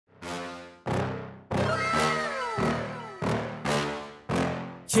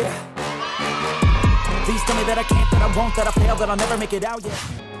Yeah. Please tell me that I can't, that I won't, that I fail, that I'll never make it out, yeah.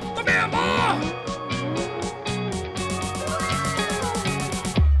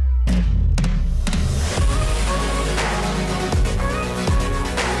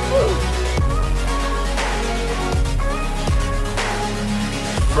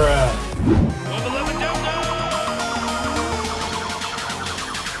 Bruh.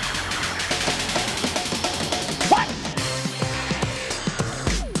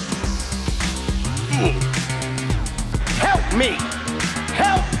 Help me!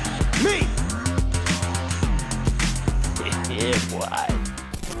 Help me! Yeah, boy.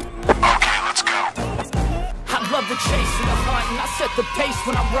 Okay, let's go. I love the chase and the hunt, and I set the pace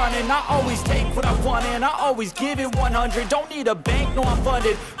when I'm running. I always take what I want and I always give it 100. Don't need a bank, no, I'm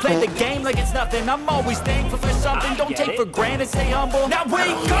funded. Play the game like it's nothing. I'm always thankful for something. Don't take for granted, stay humble. Now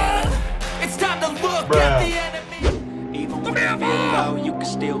wake up! It's time to look at the enemy. Even when you feel low, you can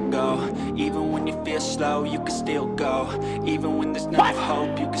still go. Even when you feel slow, you can still go. Even when there's no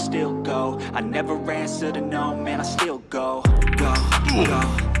hope, you can still go. I never answer to no, man, I still go. Go, go,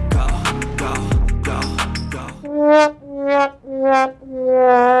 go, go, go, go.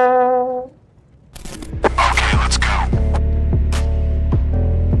 Okay, let's go.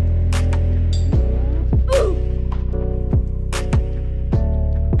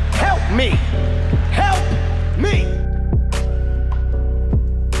 Help me! Help me!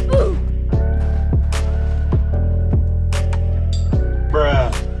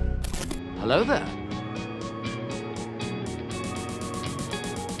 Bruh. Hello there.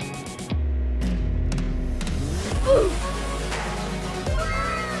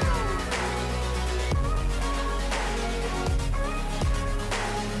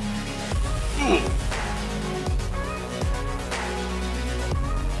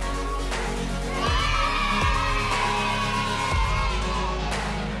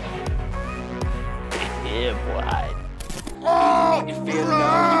 Yeah, boy. Even when you feel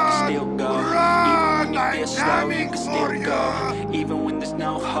low, you can still go. Even when you feel slow, you can still go. Even when there's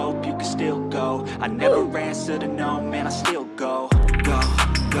no hope, you can still go. I never answer to no, man, I still go. Go,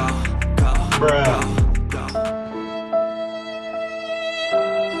 go, go, Bruh. go, go.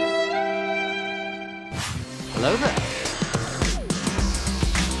 Hello there.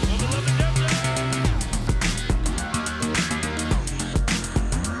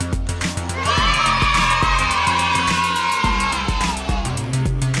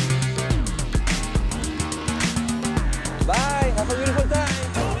 Bye, have a beautiful time.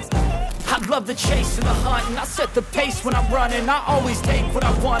 I love the chase and the hunt, and I set the pace when I'm running. I always take what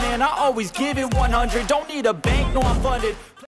I want and I always give it 100. Don't need a bank, no, I'm funded.